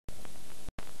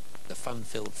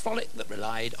fun-filled frolic that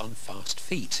relied on fast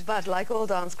feet. But like all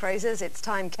dance crazes, its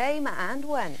time came and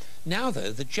went. Now,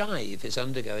 though, the jive is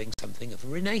undergoing something of a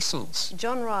renaissance.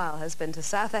 John Ryle has been to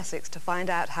South Essex to find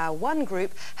out how one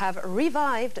group have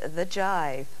revived the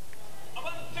jive.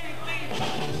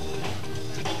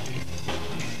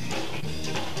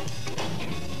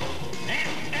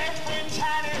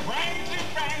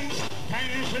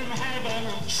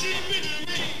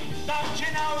 Don't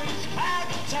you know it's hard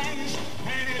to change?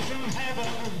 Pennies from heaven,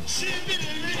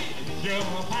 shibbity-lee.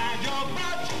 You'll find your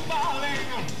blood falling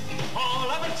all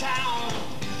over town.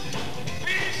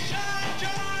 Be sure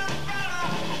your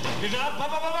brother is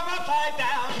upside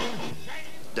down.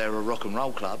 There are rock and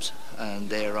roll clubs and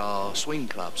there are swing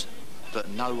clubs, but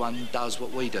no one does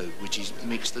what we do, which is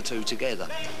mix the two together.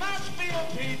 There must be a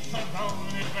beat for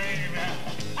lonely baby.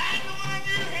 And when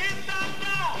you hit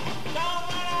thunder, don't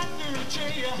run under a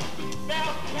tree. There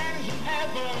are pennies from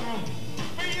heaven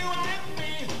for you and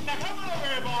me. Now come on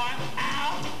over, boy.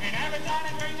 Ow! And every time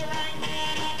it brings the rain,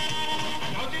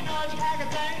 don't you know it's like a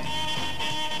thing?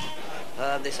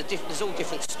 There's all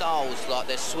different styles, like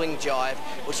there's swing jive,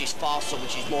 which is faster,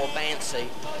 which is more bouncy.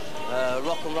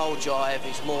 Rock and roll jive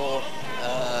is more,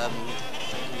 how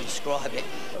can you describe it?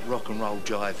 Rock and roll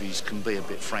jive can be a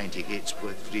bit frantic. It's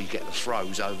where you get the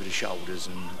throws over the shoulders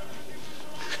and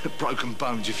broken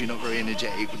bones if you're not very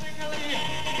energetic.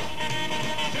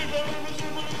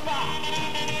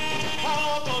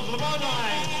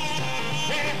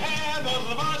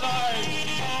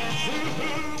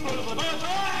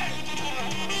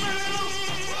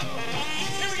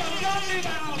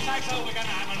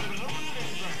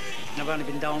 I've only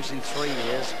been dancing 3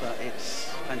 years, but it's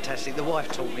fantastic. The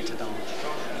wife taught me to dance,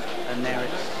 and now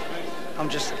I'm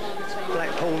just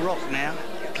Blackpool rock now.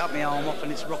 Cut my arm off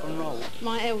and it's rock and roll.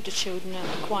 My elder children are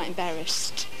quite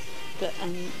embarrassed that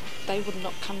they would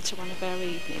not come to one of our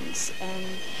evenings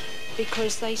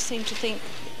because they seem to think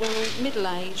we're all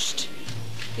middle-aged,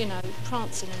 you know,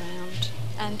 prancing around.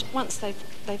 And once they've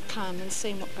come and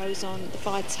seen what goes on, the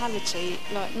vitality,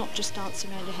 like not just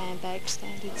dancing around a handbag,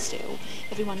 standing still,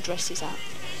 everyone dresses up.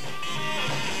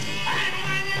 And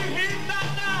when you hear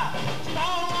thunder,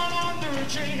 don't run under a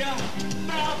tree. There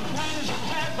are pennies from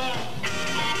heaven,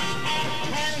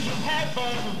 pennies from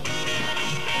heaven,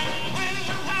 pennies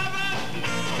from heaven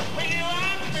for you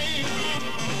and me.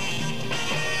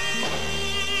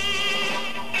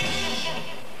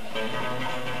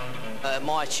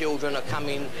 My children are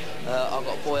coming, I've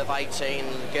got a boy of 18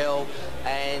 and a girl,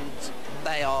 and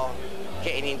they are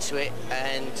getting into it,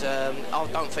 and I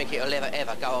don't think it'll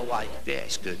ever go away. Yeah,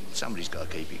 it's good. Somebody's got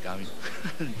to keep it going.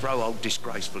 Grow old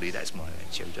disgracefully, that's my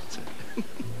attitude.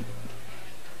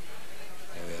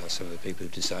 There we are, some of the people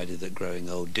who've decided that growing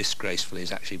old disgracefully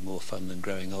is actually more fun than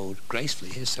growing old gracefully.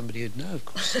 Here's somebody who'd know, of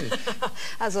course.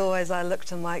 As always, I look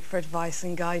to Mike for advice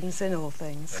and guidance in all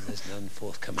things. And there's none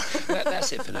forthcoming.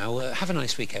 That's it for now. Have a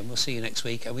nice weekend. We'll see you next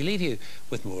week, and we leave you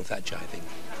with more of that jiving.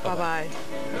 Bye-bye.